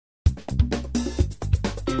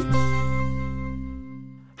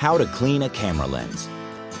How to clean a camera lens.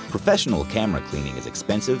 Professional camera cleaning is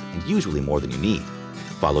expensive and usually more than you need.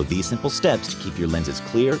 Follow these simple steps to keep your lenses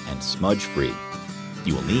clear and smudge-free.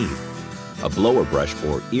 You will need a blower brush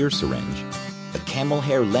or ear syringe, a camel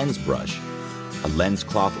hair lens brush, a lens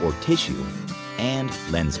cloth or tissue, and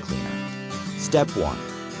lens cleaner. Step 1.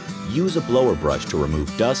 Use a blower brush to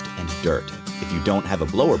remove dust and dirt. If you don't have a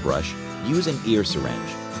blower brush, use an ear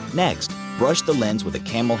syringe. Next, brush the lens with a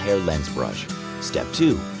camel hair lens brush. Step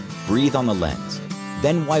 2. Breathe on the lens.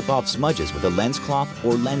 Then wipe off smudges with a lens cloth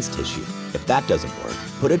or lens tissue. If that doesn't work,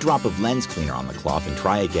 put a drop of lens cleaner on the cloth and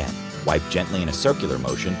try again. Wipe gently in a circular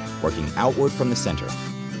motion, working outward from the center.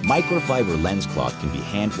 Microfiber lens cloth can be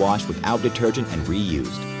hand washed without detergent and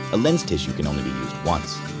reused. A lens tissue can only be used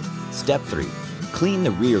once. Step 3. Clean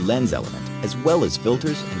the rear lens element, as well as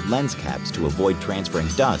filters and lens caps to avoid transferring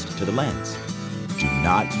dust to the lens. Do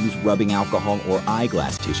not use rubbing alcohol or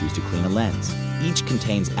eyeglass tissues to clean a lens. Each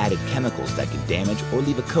contains added chemicals that can damage or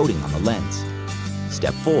leave a coating on the lens.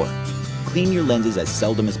 Step 4. Clean your lenses as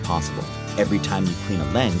seldom as possible. Every time you clean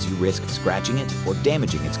a lens, you risk scratching it or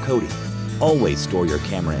damaging its coating. Always store your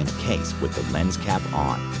camera in a case with the lens cap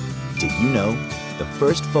on. Did you know? The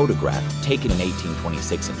first photograph taken in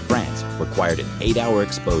 1826 in France required an 8-hour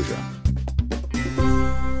exposure.